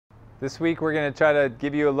This week we're going to try to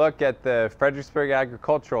give you a look at the Fredericksburg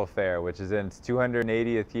Agricultural Fair, which is in its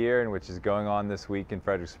 280th year and which is going on this week in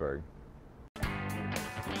Fredericksburg.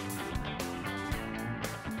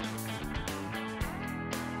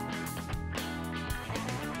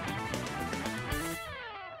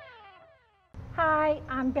 Hi,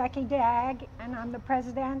 I'm Becky Dagg, and I'm the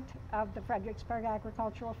president of the Fredericksburg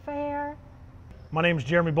Agricultural Fair. My name's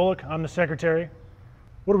Jeremy Bullock. I'm the secretary.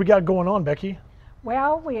 What do we got going on, Becky?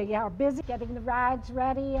 Well, we are busy getting the rides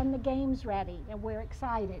ready and the games ready, and we're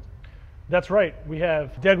excited. That's right. We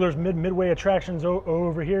have Degler's midway attractions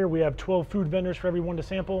over here. We have 12 food vendors for everyone to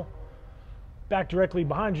sample. Back directly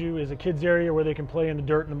behind you is a kids area where they can play in the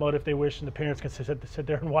dirt and the mud if they wish, and the parents can sit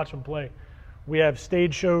there and watch them play. We have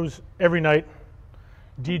stage shows every night,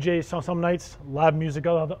 DJs some nights, live music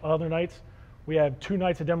other nights. We have 2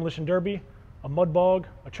 nights of demolition derby, a mud bog,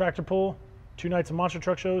 a tractor pull, 2 nights of monster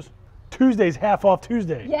truck shows. Tuesday's half off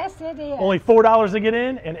Tuesday. Yes, it is. Only $4 to get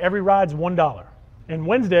in, and every ride's $1. And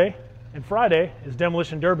Wednesday and Friday is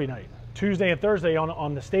demolition derby night. Tuesday and Thursday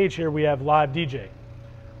on the stage here we have live DJ.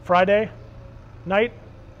 Friday night,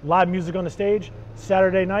 live music on the stage.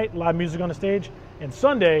 Saturday night, live music on the stage. And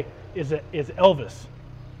Sunday is Elvis.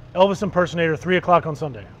 Elvis impersonator, 3 o'clock on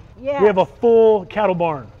Sunday. Yes. We have a full cattle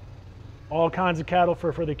barn. All kinds of cattle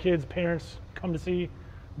for the kids, parents come to see.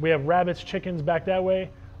 We have rabbits, chickens back that way.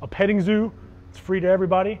 A petting zoo, it's free to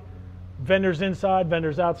everybody. Vendors inside,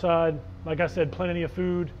 vendors outside. Like I said, plenty of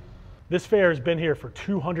food. This fair has been here for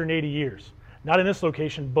 280 years. Not in this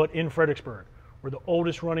location, but in Fredericksburg. We're the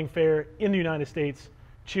oldest running fair in the United States.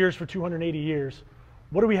 Cheers for 280 years.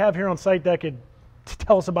 What do we have here on site that could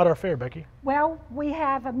tell us about our fair, Becky? Well, we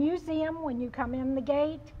have a museum when you come in the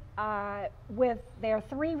gate. There are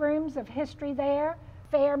 3 rooms of history there.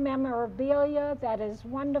 Fair memorabilia that is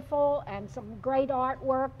wonderful, and some great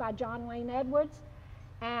artwork by John Wayne Edwards.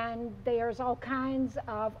 And there's all kinds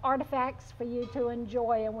of artifacts for you to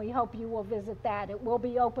enjoy, and we hope you will visit that. It will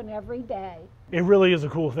be open every day. It really is a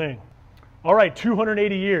cool thing. All right,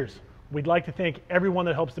 280 years. We'd like to thank everyone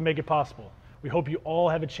that helps to make it possible. We hope you all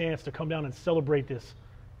have a chance to come down and celebrate this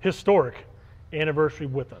historic anniversary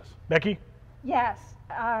with us. Becky? Yes,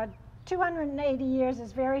 280 years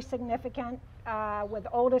is very significant. With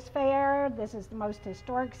oldest fair, this is the most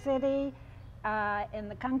historic city in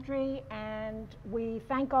the country, and we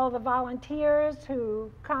thank all the volunteers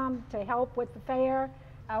who come to help with the fair.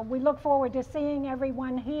 We look forward to seeing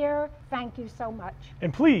everyone here. Thank you so much.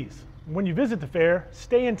 And please, when you visit the fair,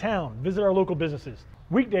 stay in town, visit our local businesses.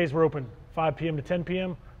 Weekdays we're open 5 p.m. to 10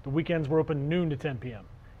 p.m. The weekends we're open noon to 10 p.m.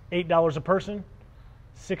 $8 a person,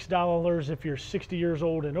 $6 if you're 60 years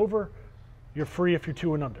old and over. You're free if you're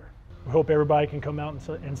 2 and under. We hope everybody can come out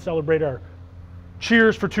and celebrate our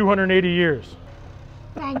cheers for 280 years.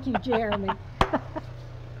 Thank you, Jeremy. All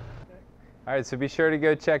right, so be sure to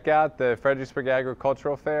go check out the Fredericksburg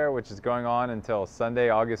Agricultural Fair, which is going on until Sunday,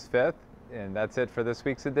 August 5th. And that's it for this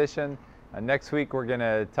week's edition. Next week, we're going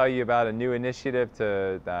to tell you about a new initiative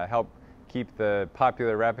to help keep the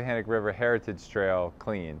popular Rappahannock River Heritage Trail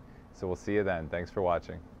clean. So we'll see you then. Thanks for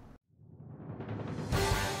watching.